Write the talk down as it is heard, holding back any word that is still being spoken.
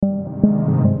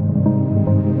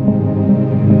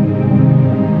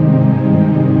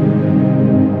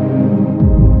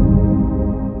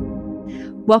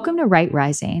Welcome to Right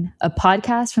Rising, a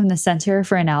podcast from the Center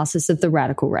for Analysis of the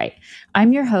Radical Right.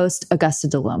 I'm your host, Augusta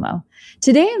DeLomo.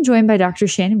 Today, I'm joined by Dr.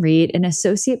 Shannon Reed, an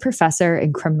associate professor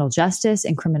in criminal justice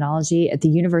and criminology at the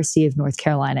University of North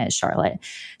Carolina at Charlotte.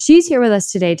 She's here with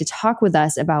us today to talk with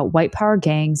us about white power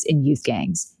gangs and youth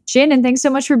gangs. Shannon, thanks so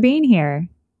much for being here.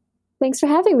 Thanks for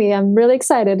having me. I'm really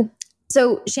excited.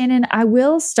 So, Shannon, I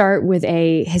will start with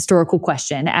a historical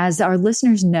question. As our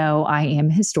listeners know, I am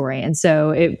a historian,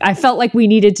 so I felt like we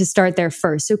needed to start there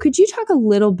first. So could you talk a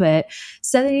little bit,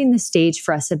 setting the stage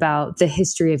for us about the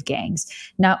history of gangs,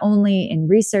 not only in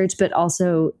research, but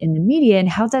also in the media, and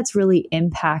how that's really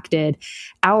impacted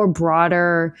our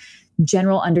broader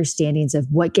general understandings of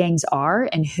what gangs are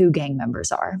and who gang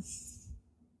members are?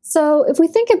 So if we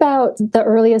think about the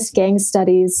earliest gang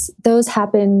studies, those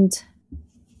happened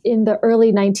in the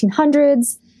early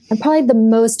 1900s, and probably the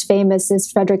most famous is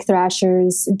Frederick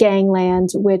Thrasher's Gangland,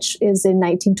 which is in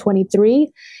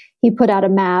 1923. He put out a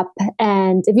map,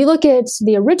 and if you look at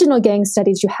the original gang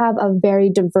studies, you have a very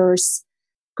diverse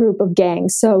group of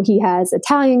gangs. So he has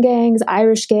Italian gangs,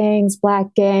 Irish gangs, Black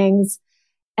gangs,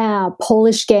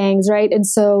 Polish gangs, right? And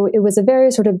so it was a very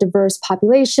sort of diverse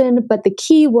population, but the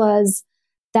key was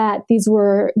that these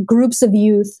were groups of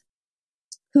youth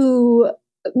who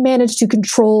managed to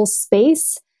control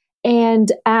space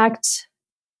and act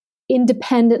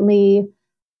independently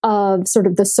of sort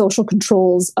of the social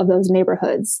controls of those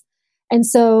neighborhoods. And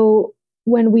so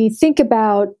when we think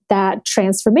about that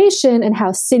transformation and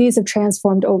how cities have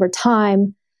transformed over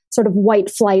time, sort of white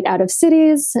flight out of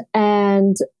cities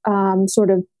and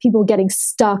sort of people getting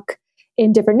stuck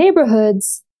in different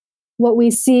neighborhoods, what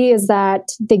we see is that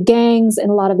the gangs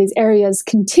in a lot of these areas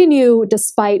continue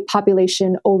despite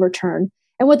population overturn.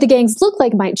 And what the gangs look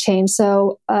like might change.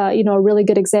 So, a really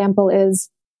good example is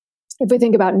if we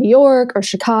think about New York or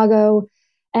Chicago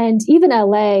and even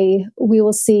LA, we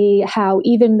will see how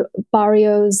even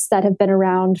barrios that have been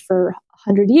around for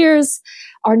 100 years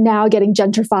are now getting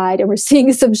gentrified. And we're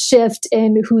seeing some shift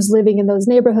in who's living in those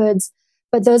neighborhoods.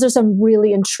 But those are some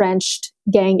really entrenched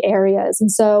gang areas.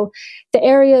 And so the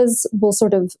areas will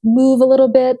sort of move a little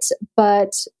bit,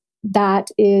 but that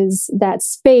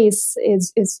space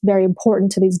is very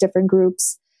important to these different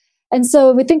groups. And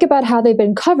so if we think about how they've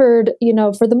been covered,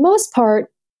 for the most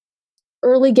part,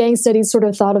 early gang studies sort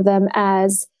of thought of them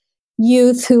as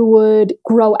youth who would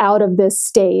grow out of this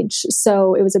stage.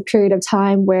 So it was a period of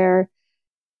time where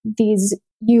these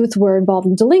youth were involved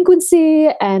in delinquency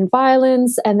and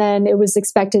violence. And then it was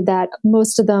expected that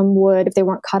most of them would, if they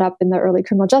weren't caught up in the early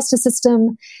criminal justice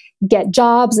system, get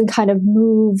jobs and kind of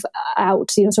move out,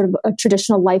 sort of a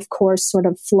traditional life course sort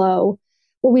of flow.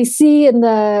 What we see in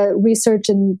the research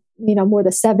in, more the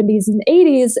 70s and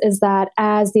 80s is that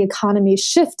as the economy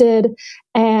shifted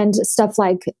and stuff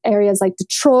like areas like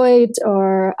Detroit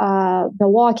or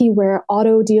Milwaukee, where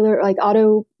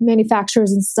auto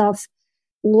manufacturers and stuff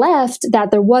left,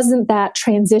 that there wasn't that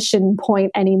transition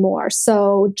point anymore.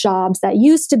 So jobs that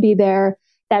used to be there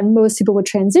that most people would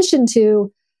transition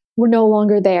to were no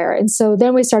longer there. And so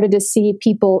then we started to see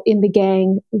people in the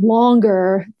gang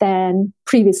longer than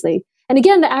previously. And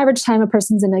again, the average time a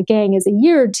person's in a gang is a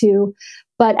year or two.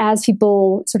 But as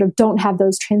people sort of don't have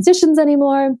those transitions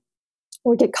anymore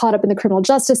or get caught up in the criminal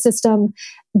justice system,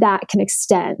 that can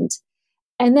extend.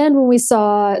 And then when we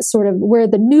saw sort of where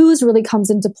the news really comes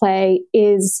into play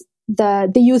is the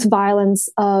youth violence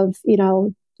of,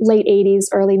 late 80s,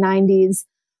 early 90s,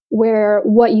 where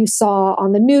what you saw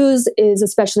on the news is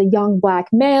especially young Black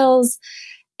males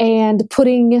and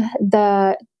putting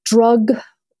the drug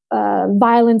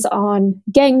violence on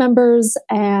gang members.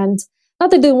 And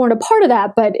not that they weren't a part of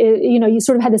that, but you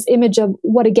sort of had this image of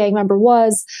what a gang member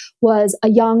was a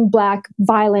young Black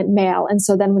violent male. And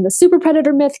so then when the super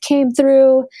predator myth came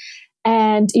through,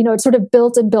 and it sort of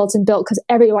built and built and built because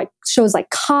shows like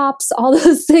Cops, all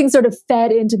those things sort of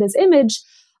fed into this image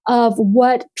of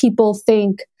what people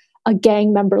think a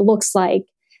gang member looks like.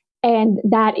 And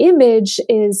that image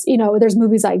is, there's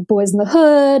movies like Boys in the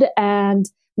Hood and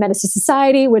Menace to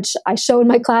Society, which I show in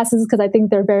my classes because I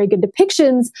think they're very good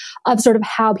depictions of sort of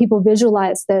how people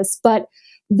visualize this. But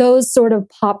those sort of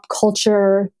pop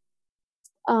culture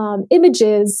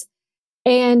images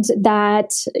and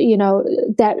that,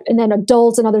 and then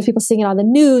adults and other people seeing it on the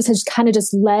news has kind of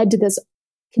just led to this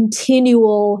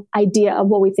continual idea of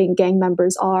what we think gang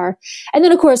members are. And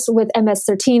then, of course, with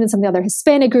MS-13 and some of the other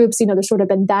Hispanic groups, there's sort of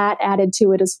been that added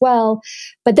to it as well.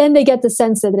 But then they get the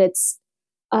sense that it's,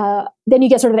 then you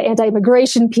get sort of the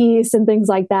anti-immigration piece and things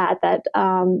like that,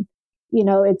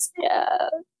 it's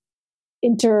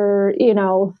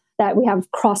that we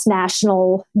have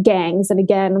cross-national gangs. And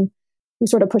again, we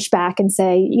sort of push back and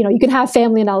say, you can have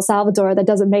family in El Salvador. That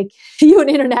doesn't make you an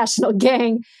international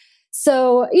gang.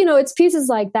 So, it's pieces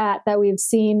like that we've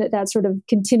seen that sort of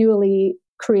continually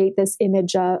create this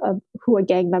image of who a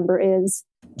gang member is.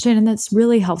 Shannon, that's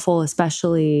really helpful,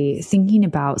 especially thinking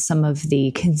about some of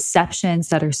the conceptions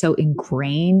that are so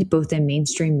ingrained both in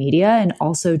mainstream media and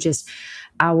also just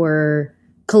our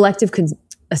collective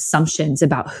assumptions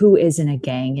about who is in a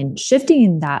gang, and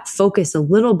shifting that focus a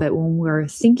little bit when we're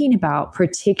thinking about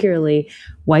particularly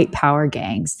white power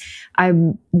gangs.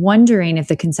 I'm wondering if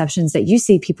the conceptions that you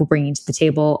see people bringing to the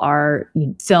table are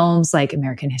films like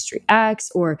American History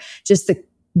X, or just the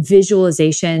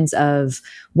visualizations of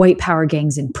white power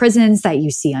gangs in prisons that you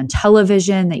see on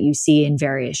television, that you see in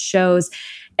various shows.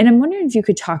 And I'm wondering if you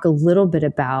could talk a little bit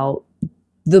about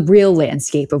the real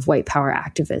landscape of white power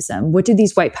activism. What do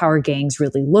these white power gangs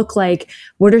really look like?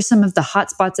 What are some of the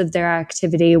hotspots of their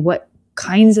activity? What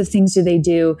kinds of things do they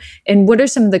do? And what are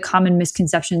some of the common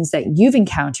misconceptions that you've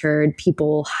encountered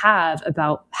people have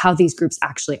about how these groups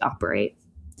actually operate?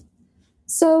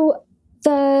 So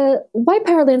the white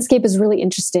power landscape is really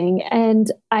interesting.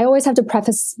 And I always have to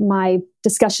preface my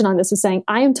discussion on this with saying,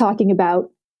 I am talking about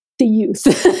the youth.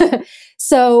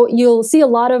 So you'll see a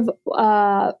lot of,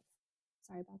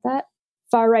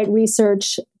 far-right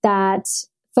research that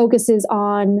focuses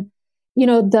on,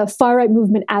 the far-right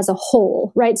movement as a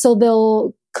whole, right? So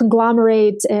they'll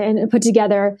conglomerate and put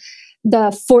together the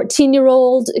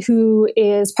 14-year-old who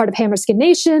is part of Hammerskin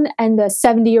Nation and the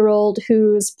 70-year-old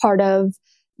who's part of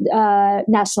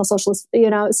National Socialist,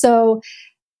 So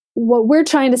what I'm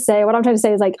trying to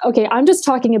say is like, okay, I'm just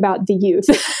talking about the youth.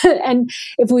 And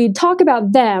if we talk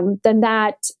about them, then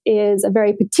that is a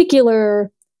very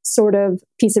particular sort of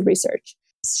piece of research.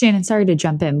 Shannon, sorry to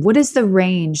jump in. What is the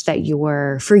range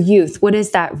for youth? What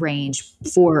is that range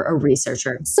for a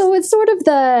researcher? So it's sort of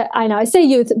I say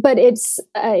youth, but it's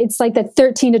like the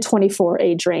 13 to 24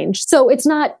 age range. So it's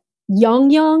not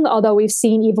young, although we've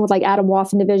seen even with like Adam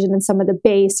Waffen Division and some of the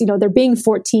base, they're being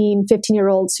 14,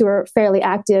 15-year-olds who are fairly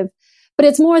active. But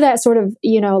it's more that sort of,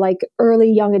 like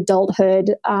early young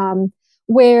adulthood,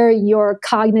 where your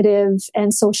cognitive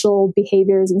and social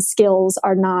behaviors and skills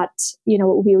are not,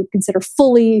 what we would consider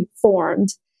fully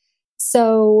formed.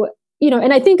 So,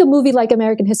 and I think a movie like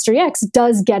American History X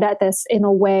does get at this in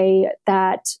a way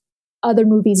that other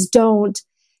movies don't,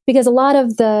 because a lot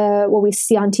of what we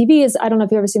see on TV is, I don't know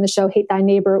if you've ever seen the show Hate Thy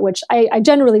Neighbor, which I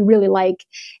generally really like.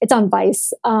 It's on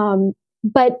Vice.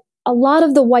 But a lot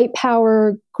of the white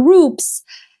power groups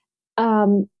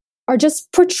are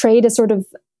just portrayed as sort of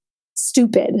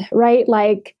stupid, right?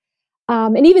 Like,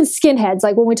 and even skinheads,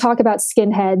 like when we talk about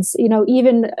skinheads,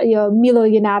 even, Milo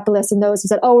Yiannopoulos and those who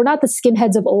said, oh, we're not the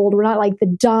skinheads of old. We're not like the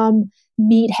dumb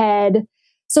meathead.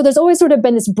 So there's always sort of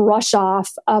been this brush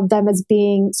off of them as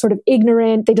being sort of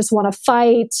ignorant. They just want to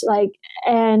fight,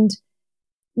 and,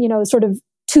 sort of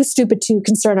too stupid to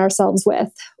concern ourselves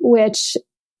with, which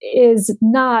is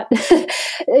not,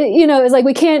 it's like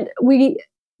we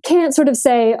can't sort of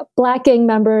say Black gang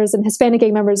members and Hispanic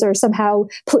gang members are somehow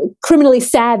criminally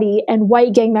savvy and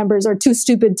white gang members are too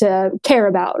stupid to care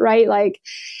about, right?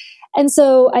 And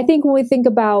so I think when we think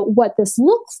about what this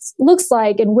looks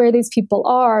like and where these people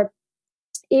are,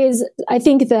 is I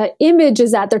think the image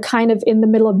is that they're kind of in the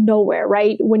middle of nowhere,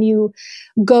 right? When you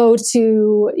go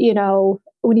to,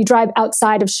 when you drive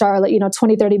outside of Charlotte,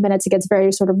 20, 30 minutes, it gets very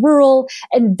sort of rural.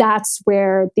 And that's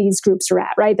where these groups are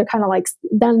at, right? They're kind of like,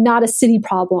 they're not a city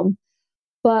problem.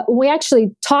 But when we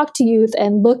actually talk to youth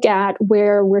and look at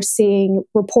where we're seeing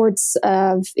reports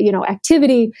of,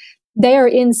 activity, they are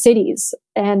in cities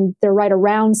and they're right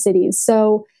around cities.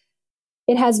 So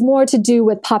it has more to do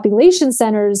with population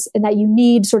centers and that you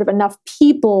need sort of enough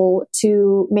people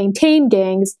to maintain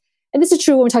gangs. And this is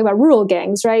true when we talk about rural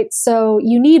gangs, right? So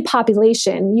you need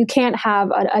population. You can't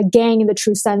have a gang in the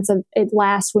true sense of it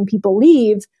lasts when people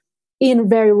leave in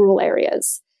very rural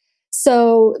areas.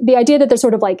 So the idea that they're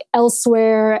sort of like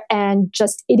elsewhere and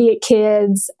just idiot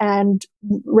kids and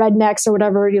rednecks or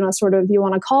whatever, sort of you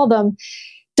want to call them,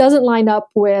 doesn't line up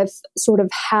with sort of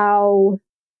how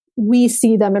we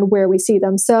see them and where we see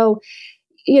them. So,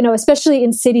 especially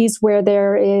in cities where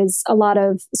there is a lot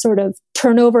of sort of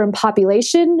turnover in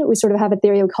population, we sort of have a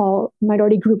theory we call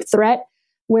minority group threat,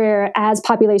 where as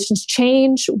populations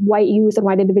change, white youth and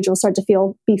white individuals start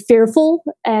to be fearful.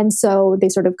 And so they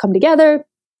sort of come together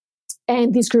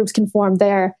and these groups can form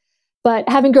there. But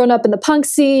having grown up in the punk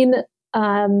scene,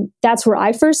 that's where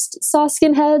I first saw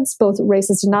skinheads, both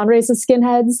racist and non-racist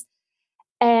skinheads.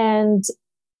 And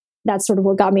that's sort of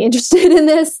what got me interested in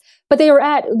this. but they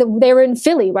were in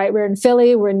Philly, right? We're in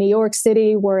Philly, we're in New York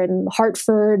City, we're in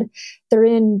Hartford. They're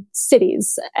in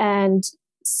cities. And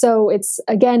so it's,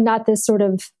 again, not this sort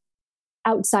of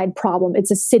outside problem. It's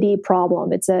a city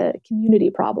problem. It's a community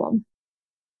problem.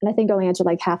 And I think I only answered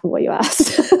like half of what you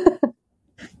asked.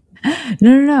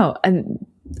 No. And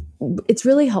it's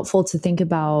really helpful to think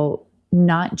about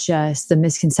not just the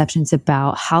misconceptions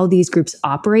about how these groups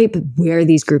operate, but where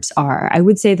these groups are. I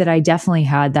would say that I definitely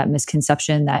had that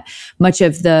misconception that much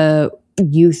of the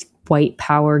youth white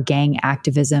power gang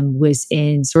activism was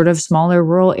in sort of smaller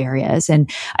rural areas. And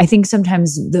I think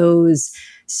sometimes those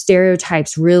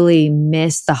stereotypes really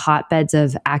miss the hotbeds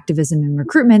of activism and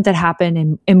recruitment that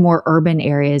happen in more urban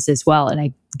areas as well. And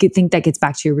I think that gets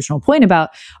back to your original point about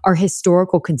our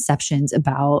historical conceptions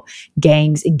about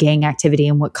gangs and gang activity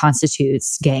and what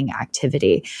constitutes gang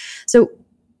activity. So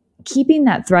keeping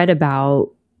that thread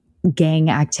about gang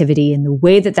activity and the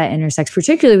way that that intersects,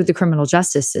 particularly with the criminal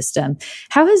justice system,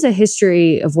 how has a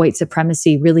history of white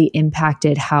supremacy really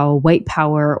impacted how white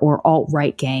power or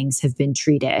alt-right gangs have been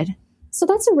treated? So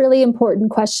that's a really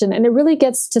important question. And it really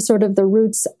gets to sort of the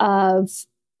roots of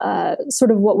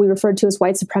sort of what we refer to as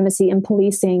white supremacy in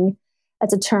policing.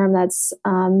 That's a term that's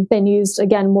been used,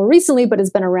 again, more recently, but has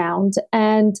been around.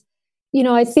 And,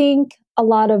 I think a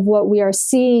lot of what we are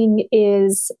seeing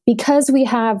is because we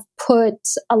have put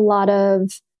a lot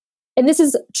of, and this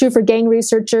is true for gang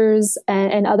researchers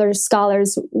and other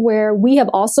scholars, where we have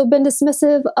also been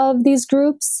dismissive of these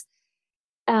groups.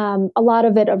 A lot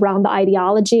of it around the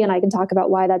ideology, and I can talk about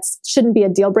why that shouldn't be a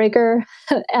deal breaker.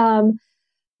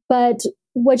 But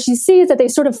what you see is that they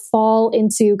sort of fall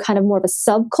into kind of more of a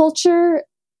subculture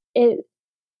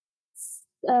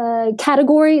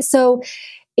category. So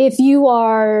if you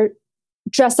are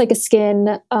dressed like a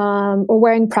skin or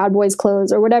wearing Proud Boys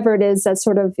clothes or whatever it is, that's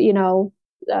sort of,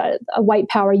 a white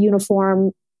power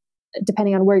uniform,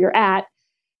 depending on where you're at,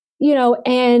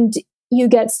 and you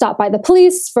get stopped by the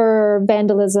police for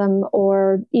vandalism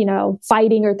or,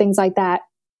 fighting or things like that,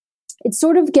 it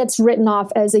sort of gets written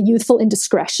off as a youthful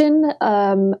indiscretion,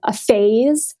 a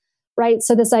phase, right?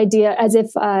 So this idea as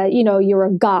if, you're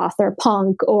a goth or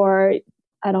punk or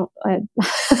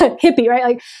hippie, right?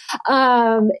 Like,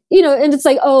 and it's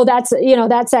like, oh, that's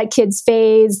that kid's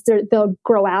phase. They'll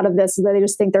grow out of this. They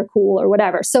just think they're cool or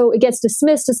whatever. So it gets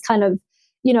dismissed as kind of,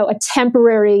 a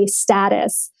temporary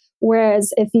status.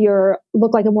 Whereas if you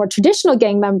look like a more traditional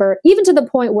gang member, even to the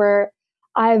point where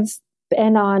I've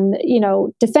been on,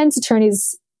 defense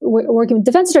attorneys, working with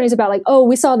defense attorneys about like, oh,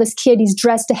 we saw this kid, he's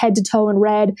dressed to head to toe in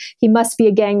red, he must be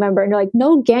a gang member. And you're like,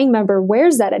 no gang member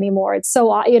wears that anymore. It's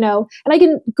so, and I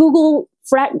can Google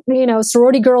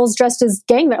sorority girls dressed as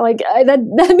gang members. Like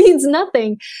that means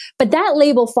nothing. But that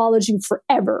label follows you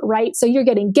forever, right? So you're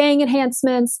getting gang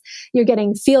enhancements, you're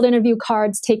getting field interview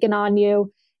cards taken on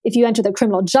you. If you enter the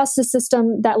criminal justice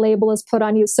system, that label is put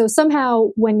on you. So somehow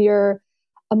when you're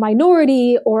a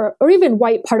minority or even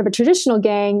white part of a traditional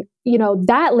gang,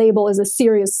 that label is a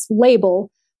serious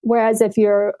label. Whereas if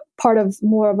you're part of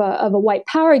more of a white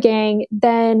power gang,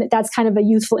 then that's kind of a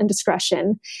youthful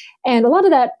indiscretion. And a lot of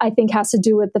that, I think, has to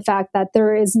do with the fact that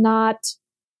there is not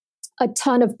a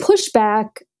ton of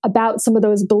pushback about some of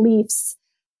those beliefs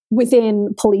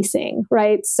within policing,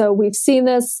 right? So we've seen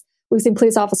this. We've seen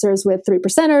police officers with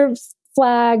 3%er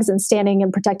flags and standing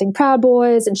and protecting Proud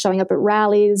Boys and showing up at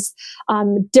rallies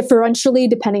differentially,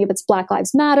 depending if it's Black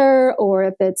Lives Matter or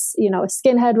if it's, a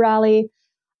skinhead rally.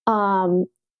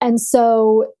 And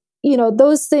so,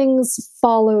 those things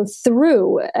follow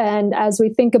through. And as we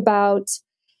think about,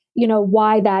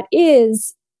 why that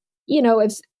is,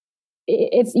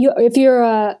 if you're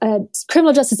a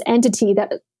criminal justice entity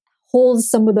that holds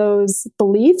some of those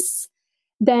beliefs,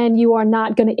 then you are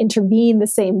not going to intervene the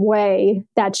same way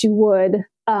that you would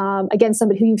against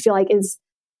somebody who you feel like is,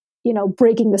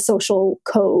 breaking the social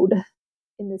code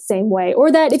in the same way.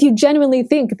 Or that if you genuinely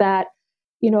think that,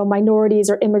 minorities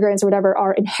or immigrants or whatever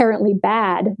are inherently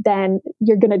bad, then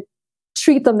you're going to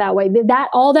treat them that way. That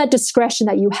all that discretion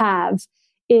that you have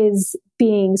is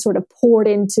being sort of poured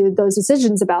into those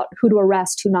decisions about who to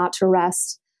arrest, who not to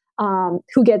arrest,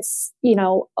 who gets,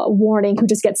 a warning, who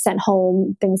just gets sent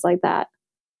home, things like that.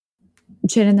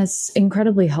 Shannon, that's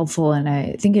incredibly helpful. And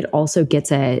I think it also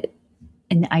gets at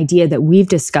an idea that we've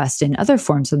discussed in other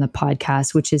forms on the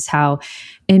podcast, which is how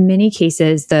in many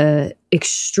cases, the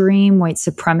extreme white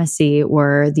supremacy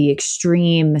or the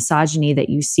extreme misogyny that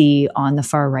you see on the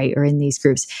far right or in these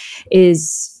groups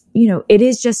is it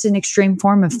is just an extreme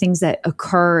form of things that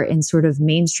occur in sort of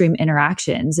mainstream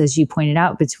interactions, as you pointed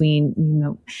out, between,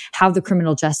 how the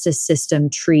criminal justice system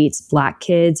treats Black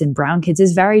kids and brown kids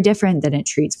is very different than it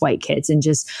treats white kids. And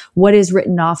just what is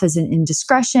written off as an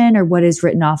indiscretion, or what is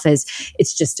written off as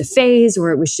it's just a phase,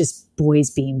 or it was just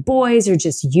boys being boys, or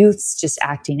just youths just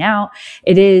acting out.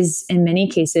 It is, in many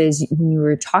cases, when you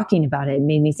were talking about it, it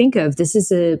made me think of, this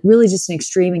is really just an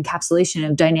extreme encapsulation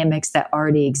of dynamics that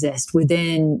already exist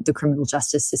within the criminal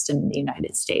justice system in the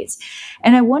United States.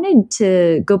 And I wanted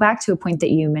to go back to a point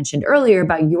that you mentioned earlier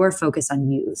about your focus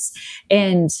on youth.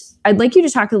 And I'd like you to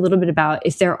talk a little bit about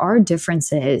if there are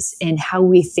differences in how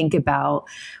we think about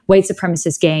white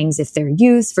supremacist gangs, if they're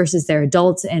youth versus they're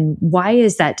adults, and why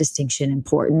is that distinction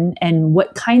important? And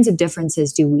what kinds of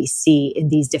differences do we see in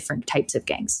these different types of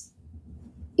gangs?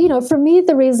 For me,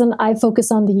 the reason I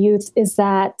focus on the youth is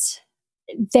that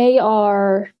they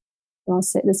are, I'll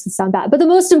say this will sound bad, but the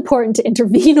most important to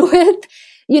intervene with.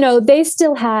 They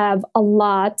still have a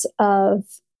lot of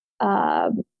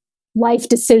life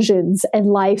decisions and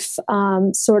life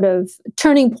sort of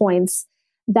turning points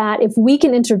that if we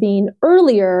can intervene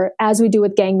earlier, as we do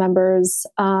with gang members,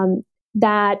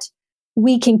 that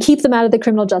we can keep them out of the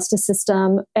criminal justice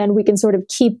system, and we can sort of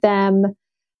keep them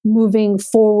moving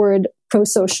forward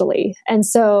pro-socially. And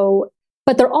so,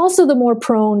 but they're also the more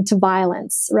prone to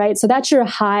violence, right? So that's your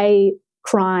high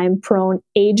crime prone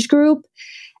age group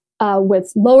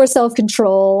with lower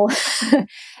self-control.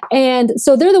 And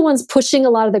so they're the ones pushing a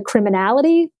lot of the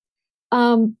criminality,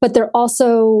 but they're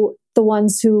also the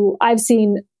ones who I've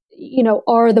seen,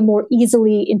 are the more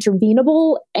easily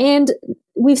intervenable. And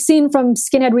we've seen from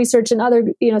skinhead research and other,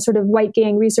 sort of white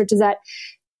gang research is that,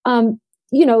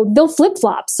 they'll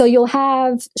flip-flop. So you'll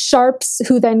have sharps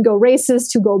who then go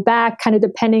racist, who go back, kind of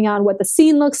depending on what the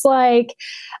scene looks like,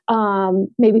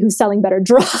 maybe who's selling better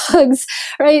drugs,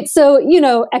 right? So,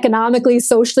 economically,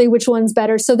 socially, which one's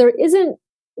better? So there isn't,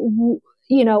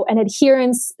 an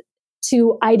adherence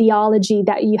to ideology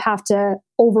that you have to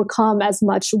overcome as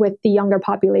much with the younger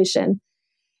population.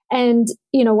 And,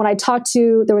 when I talked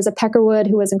there was a Peckerwood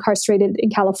who was incarcerated in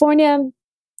California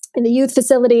in the youth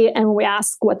facility. And when we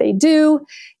asked what they do,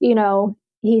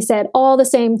 he said all the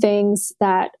same things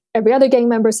that every other gang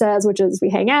member says, which is we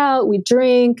hang out, we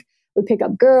drink, we pick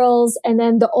up girls. And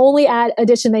then the only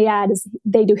addition they add is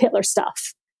they do Hitler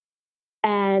stuff.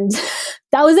 And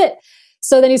that was it.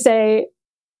 So then you say,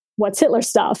 what's Hitler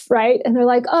stuff, right? And they're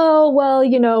like, oh, well,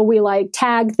 we like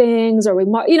tag things, or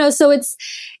so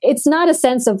it's not a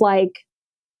sense of like,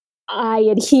 I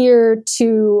adhere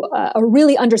to or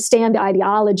really understand the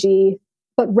ideology,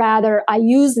 but rather I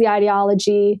use the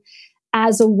ideology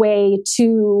as a way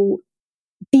to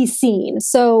be seen.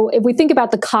 So if we think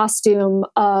about the costume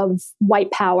of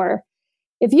white power,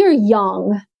 if you're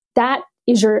young, that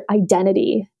is your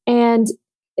identity. And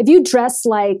if you dress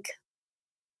like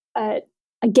a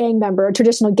gang member, a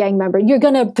traditional gang member, you're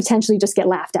going to potentially just get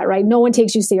laughed at, right? No one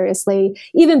takes you seriously.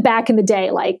 Even back in the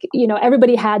day,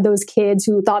 everybody had those kids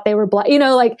who thought they were black,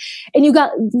 and you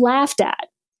got laughed at.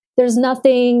 There's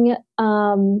nothing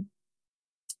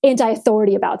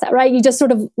anti-authority about that, right? You just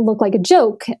sort of look like a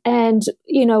joke. And,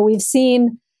 we've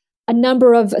seen a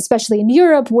number of, especially in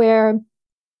Europe, where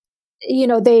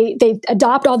they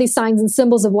adopt all these signs and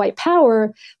symbols of white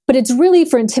power, but it's really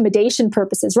for intimidation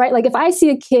purposes, right? Like if I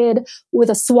see a kid with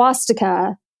a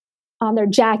swastika on their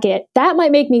jacket, that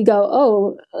might make me go,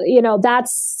 oh,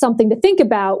 that's something to think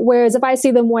about. Whereas if I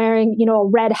see them wearing, a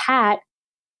red hat,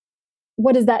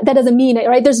 what is that? That doesn't mean it,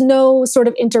 right? There's no sort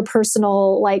of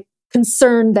interpersonal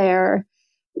concern there.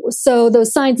 So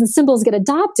those signs and symbols get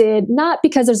adopted, not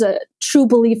because there's a true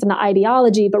belief in the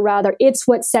ideology, but rather it's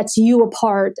what sets you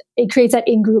apart. It creates that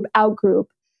in-group, out-group.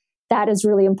 That is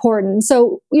really important.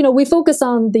 So, we focus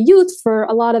on the youth for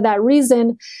a lot of that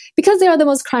reason, because they are the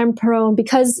most crime prone,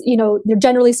 because, they're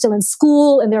generally still in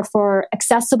school and therefore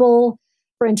accessible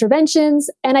for interventions.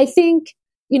 And I think,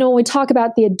 when we talk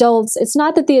about the adults, it's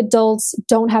not that the adults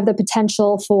don't have the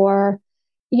potential for,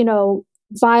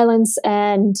 violence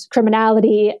and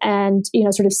criminality and,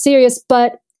 sort of serious,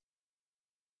 but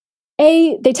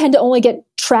they tend to only get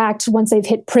tracked once they've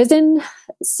hit prison.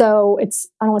 So I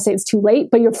don't want to say it's too late,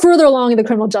 but you're further along in the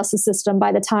criminal justice system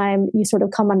by the time you sort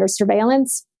of come under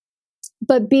surveillance.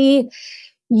 But B,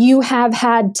 you have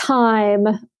had time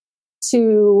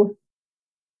to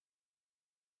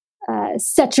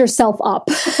set yourself up,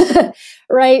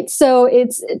 right? So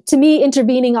it's, to me,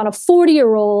 intervening on a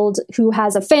 40-year-old who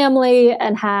has a family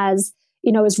and has,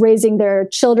 is raising their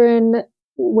children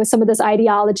with some of this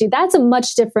ideology. That's a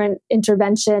much different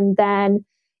intervention than,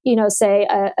 say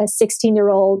a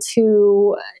 16-year-old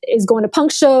who is going to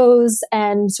punk shows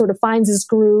and sort of finds this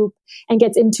group and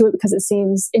gets into it because it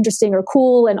seems interesting or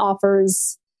cool and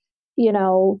offers,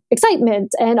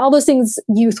 excitement and all those things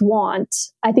youth want.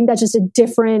 I think that's just a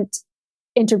different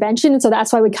intervention. And so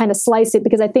that's why we kind of slice it,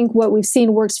 because I think what we've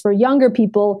seen works for younger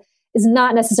people is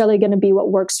not necessarily going to be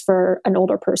what works for an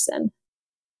older person.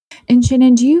 And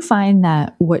Shannon, do you find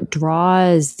that what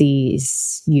draws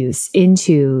these youths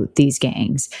into these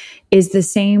gangs is the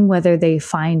same whether they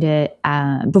find it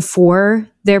before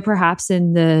they're perhaps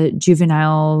in the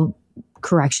juvenile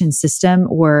correction system,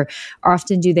 or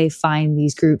often do they find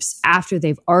these groups after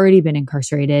they've already been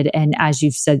incarcerated? And as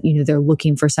you've said, they're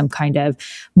looking for some kind of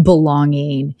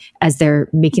belonging as they're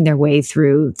making their way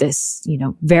through this,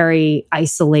 very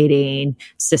isolating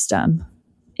system.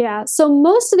 Yeah. So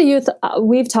most of the youth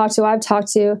I've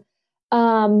talked to,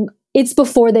 it's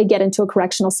before they get into a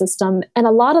correctional system. And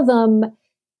a lot of them,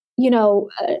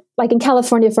 like in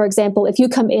California, for example, if you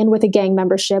come in with a gang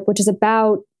membership, which is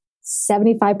about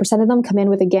 75% of them come in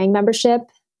with a gang membership,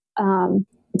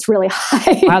 it's really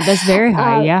high. Wow, that's very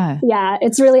high. Yeah. Yeah,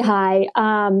 it's really high.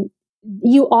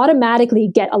 You automatically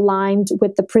get aligned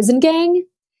with the prison gang.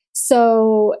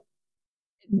 So,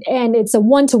 and it's a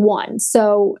 1-to-1.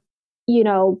 So,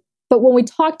 but when we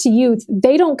talk to youth,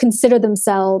 they don't consider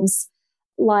themselves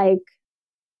like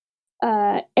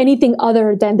anything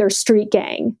other than their street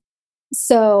gang.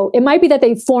 So it might be that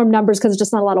they form numbers because there's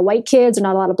just not a lot of white kids or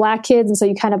not a lot of black kids. And so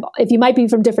you if you might be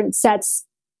from different sets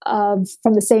from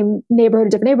the same neighborhood or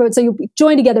different neighborhoods, so you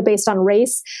join together based on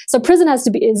race. So prison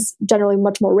is generally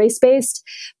much more race-based.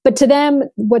 But to them,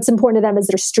 what's important to them is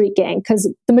their street gang, because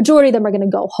the majority of them are going to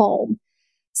go home.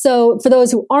 So for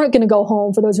those who aren't going to go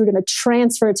home, for those who are going to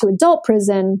transfer to adult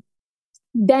prison,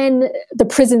 then the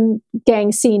prison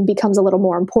gang scene becomes a little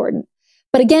more important.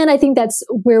 But again, I think that's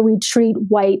where we treat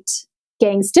white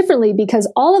gangs differently,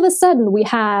 because all of a sudden we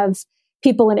have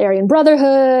people in Aryan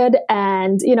Brotherhood,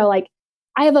 and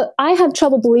I have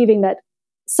trouble believing that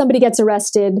somebody gets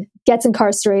arrested, gets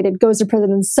incarcerated, goes to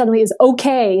prison, and suddenly is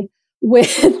okay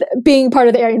with being part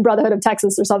of the Aryan Brotherhood of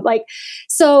Texas or something.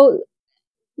 So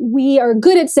we are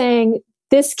good at saying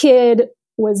this kid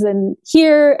was in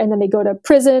here and then they go to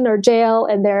prison or jail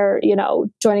and they're,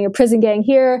 joining a prison gang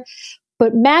here.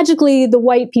 But magically the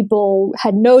white people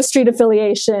had no street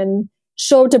affiliation,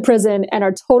 showed to prison, and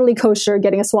are totally kosher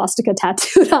getting a swastika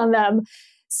tattooed on them.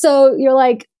 So you're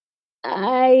like,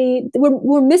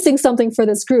 we're missing something for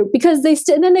this group, because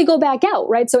and then they go back out,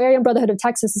 right? So Aryan Brotherhood of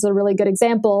Texas is a really good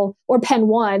example, or Penn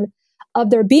 1, of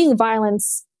there being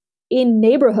violence in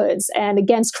neighborhoods and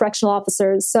against correctional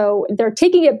officers. So they're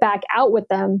taking it back out with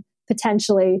them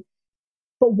potentially,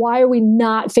 but why are we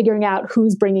not figuring out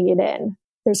who's bringing it in?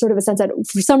 There's sort of a sense that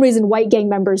for some reason white gang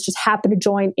members just happen to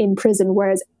join in prison,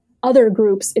 whereas other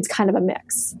groups, it's kind of a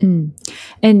mix.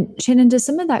 And Shannon, does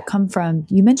some of that come from,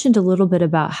 you mentioned a little bit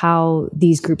about how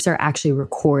these groups are actually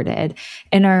recorded,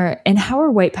 and how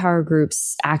are white power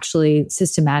groups actually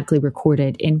systematically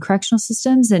recorded in correctional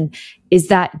systems? And is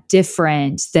that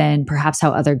different than perhaps how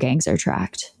other gangs are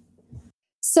tracked?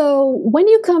 So when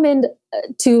you come in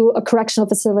to a correctional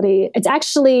facility, it's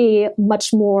actually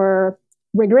much more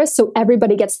rigorous. So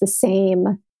everybody gets the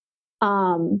same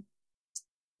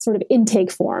sort of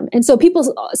intake form. And so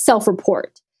people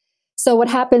self-report. So what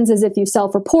happens is if you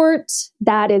self-report,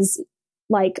 that is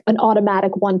like an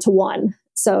automatic 1-to-1.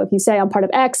 So if you say I'm part of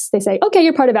X, they say, okay,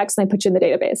 you're part of X, and they put you in the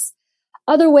database.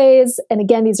 Other ways, and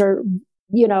again, these are,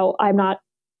 I'm not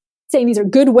saying these are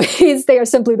good ways, they are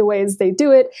simply the ways they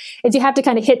do it, is you have to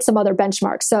kind of hit some other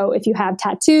benchmarks. So if you have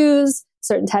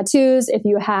certain tattoos, if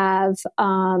you have,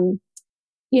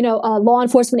 a law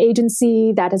enforcement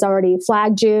agency that has already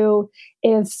flagged you,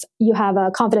 if you have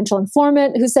a confidential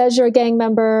informant who says you're a gang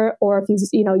member, or if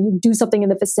you do something in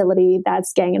the facility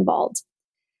that's gang involved.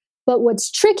 But what's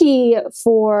tricky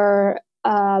for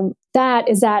that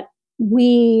is that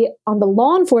we, on the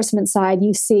law enforcement side,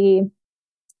 you see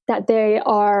that they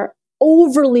are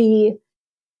overly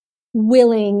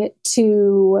willing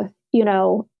to,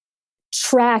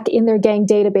 track in their gang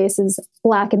databases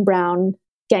Black and brown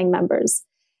gang members.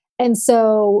 And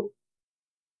so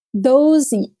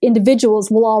those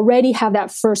individuals will already have that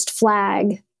first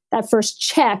flag, that first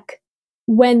check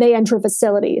when they enter a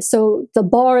facility. So the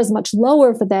bar is much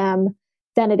lower for them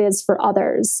than it is for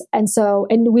others. And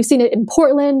we've seen it in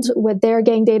Portland with their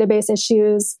gang database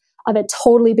issues of it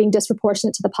totally being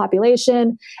disproportionate to the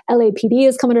population. LAPD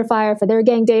is coming under fire for their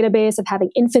gang database of having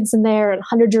infants in there and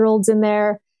 100-year-olds in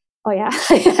there. Oh yeah.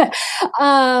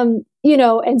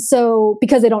 And so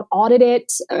because they don't audit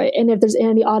it, and if there's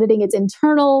any auditing, it's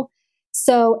internal.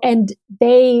 So, and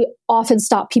they often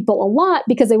stop people a lot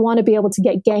because they want to be able to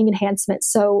get gang enhancement.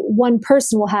 So one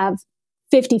person will have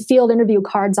 50 field interview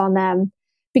cards on them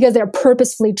because they're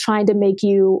purposefully trying to make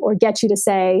you or get you to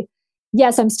say,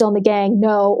 yes, I'm still in the gang,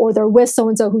 no, or they're with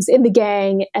so-and-so who's in the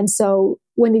gang. And so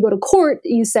when you go to court,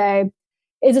 you say,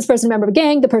 is this person a member of a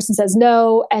gang? The person says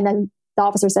no. And then the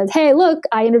officer says, hey, look,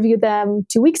 I interviewed them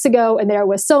 2 weeks ago and they're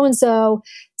with so-and-so.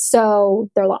 So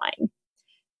they're lying.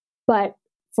 But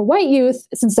for white youth,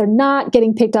 since they're not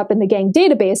getting picked up in the gang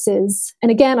databases, and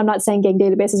again, I'm not saying gang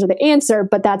databases are the answer,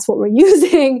 but that's what we're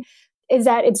using, is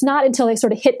that it's not until they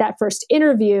sort of hit that first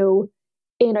interview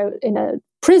in a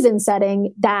prison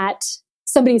setting that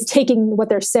somebody's taking what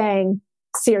they're saying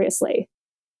seriously.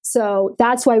 So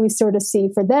that's why we sort of see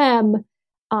for them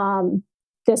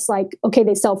this like, okay,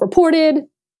 they self-reported,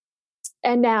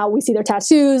 and now we see their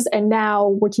tattoos, and now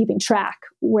we're keeping track.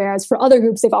 Whereas for other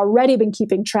groups, they've already been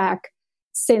keeping track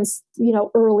since,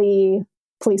 early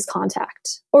police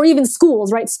contact, or even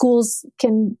schools, right?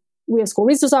 We have school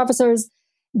resource officers,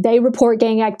 they report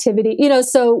gang activity,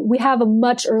 so we have a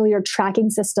much earlier tracking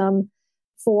system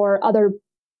for other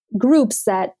groups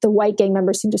that the white gang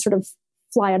members seem to sort of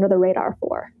fly under the radar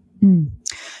for.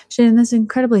 Shannon, that's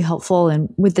incredibly helpful.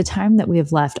 And with the time that we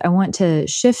have left, I want to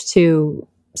shift to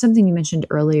something you mentioned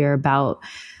earlier about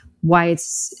why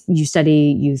you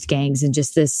study youth gangs and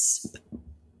just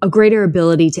a greater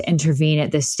ability to intervene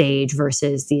at this stage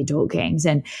versus the adult gangs.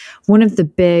 And one of the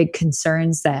big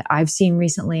concerns that I've seen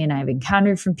recently and I've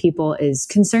encountered from people is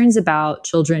concerns about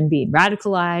children being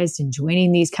radicalized and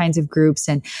joining these kinds of groups.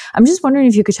 And I'm just wondering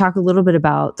if you could talk a little bit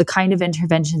about the kind of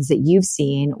interventions that you've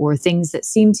seen or things that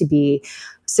seem to be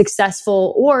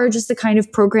successful, or just the kind of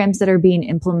programs that are being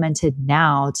implemented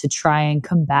now to try and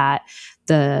combat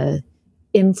the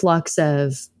influx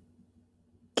of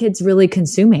kids really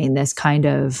consuming this kind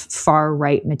of far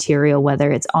right material,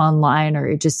 whether it's online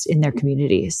or just in their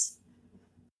communities.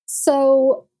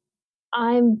 So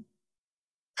I'm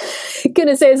going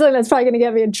to say something that's probably going to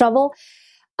get me in trouble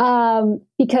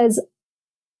because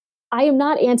I am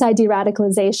not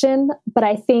anti-de-radicalization, but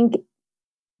I think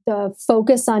the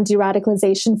focus on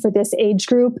de-radicalization for this age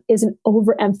group is an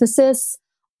overemphasis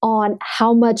on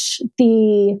how much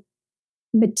the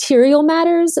material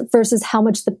matters versus how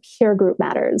much the peer group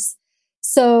matters.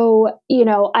 So,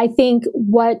 I think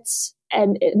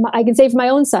I can say for my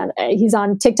own son, he's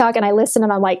on TikTok and I listen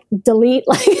and I'm like, delete,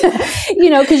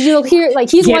 because you'll hear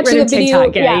he's Get watching a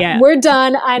video. Yeah, we're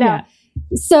done. I know. Yeah.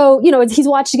 So, he's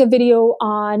watching a video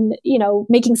on,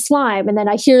 making slime. And then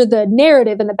I hear the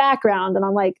narrative in the background and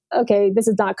I'm like, okay, this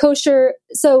is not kosher.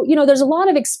 So, there's a lot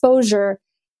of exposure,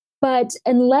 but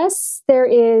unless there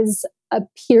is a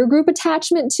peer group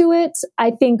attachment to it,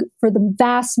 I think for the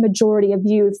vast majority of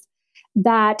youth,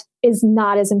 that is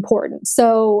not as important.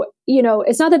 So,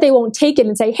 it's not that they won't take it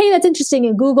and say, hey, that's interesting,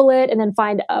 and Google it and then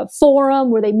find a forum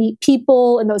where they meet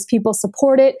people and those people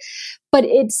support it. But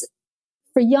it's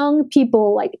for young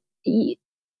people, like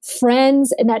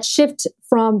friends, and that shift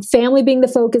from family being the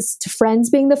focus to friends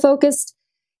being the focus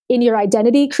in your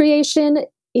identity creation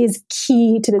is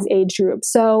key to this age group.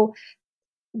 So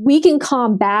we can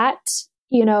combat,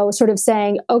 sort of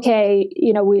saying, okay,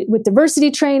 with diversity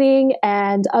training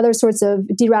and other sorts of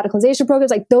de-radicalization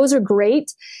programs, like those are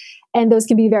great. And those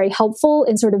can be very helpful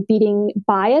in sort of beating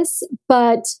bias,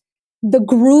 but the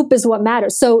group is what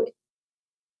matters. So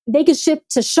they could shift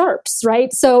to sharps,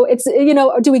 right? So it's,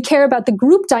 do we care about the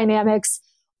group dynamics,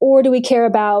 or do we care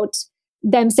about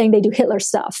them saying they do Hitler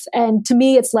stuff? And to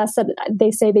me, it's less that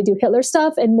they say they do Hitler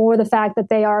stuff and more the fact that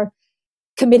they are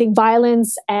committing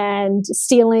violence and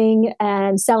stealing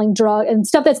and selling drugs and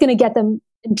stuff that's going to get them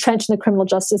entrenched in the criminal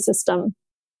justice system.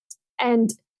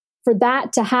 And for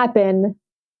that to happen,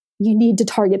 you need to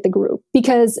target the group,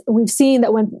 because we've seen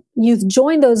that when youth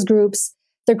join those groups,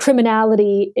 their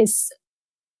criminality is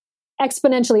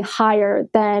exponentially higher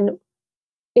than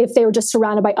if they were just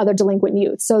surrounded by other delinquent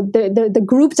youth. So the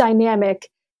group dynamic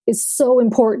is so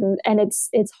important, and it's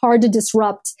hard to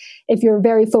disrupt if you're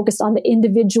very focused on the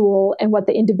individual and what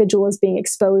the individual is being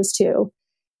exposed to.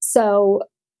 So,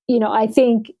 I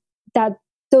think that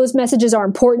those messages are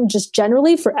important just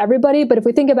generally for everybody. But if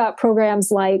we think about programs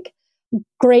like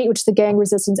GREAT, which is the Gang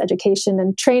Resistance Education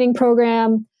and Training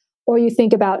Program, or you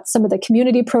think about some of the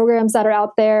community programs that are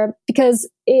out there, because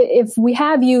if we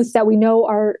have youth that we know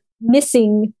are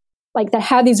missing, like that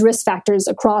have these risk factors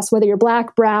across whether you're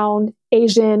Black, brown,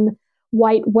 Asian,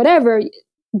 white, whatever,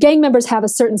 gang members have a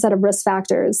certain set of risk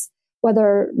factors,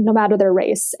 no matter their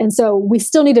race. And so we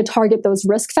still need to target those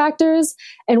risk factors.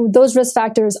 And those risk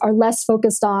factors are less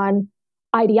focused on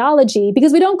ideology,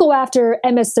 because we don't go after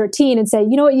MS-13 and say,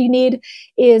 you know what you need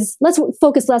is, let's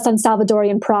focus less on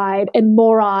Salvadorian pride and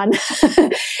more on,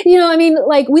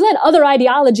 like we let other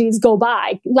ideologies go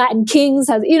by. Latin Kings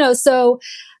has, so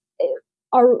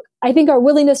I think our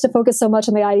willingness to focus so much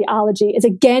on the ideology is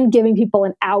again giving people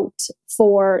an out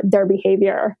for their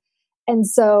behavior. And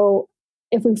so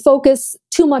if we focus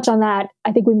too much on that,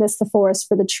 I think we miss the forest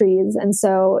for the trees. And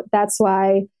so that's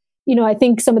why, I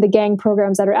think some of the gang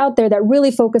programs that are out there that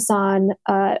really focus on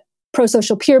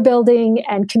pro-social peer building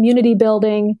and community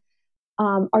building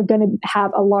are going to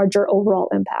have a larger overall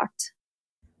impact.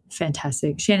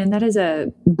 Fantastic. Shannon, that is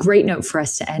a great note for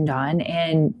us to end on.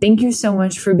 And thank you so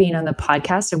much for being on the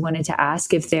podcast. I wanted to ask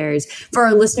for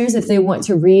our listeners, if they want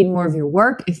to read more of your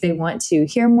work, if they want to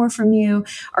hear more from you,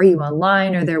 are you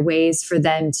online? Are there ways for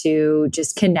them to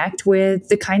just connect with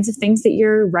the kinds of things that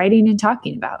you're writing and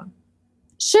talking about?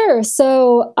 Sure.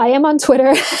 So I am on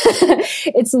Twitter.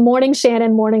 It's Morning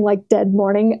Shannon, morning like dead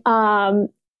morning.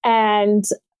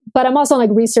 But I'm also on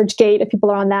like ResearchGate if people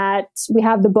are on that. We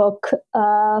have the book,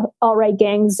 Alt-Right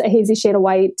Gangs, A Hazy Shade of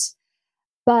White.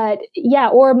 But yeah,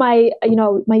 or my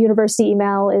university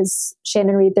email is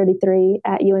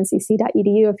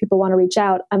shannonreed33@uncc.edu if people want to reach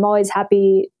out. I'm always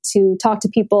happy to talk to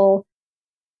people.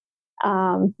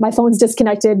 My phone's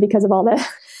disconnected because of all the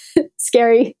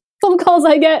scary phone calls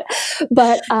I get,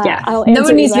 but I'll answer. No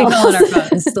one needs to be calling our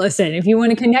phones. Listen, if you want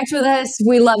to connect with us,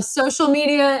 we love social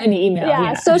media and email.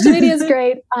 Yeah. Social media is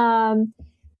great.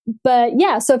 But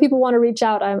yeah, so if people want to reach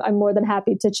out, I'm more than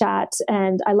happy to chat,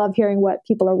 and I love hearing what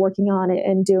people are working on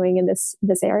and doing in this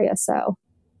area. So,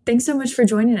 thanks so much for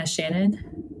joining us, Shannon.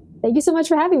 Thank you so much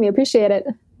for having me. Appreciate it.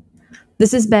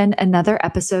 This has been another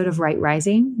episode of Right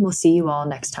Rising. We'll see you all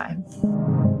next time.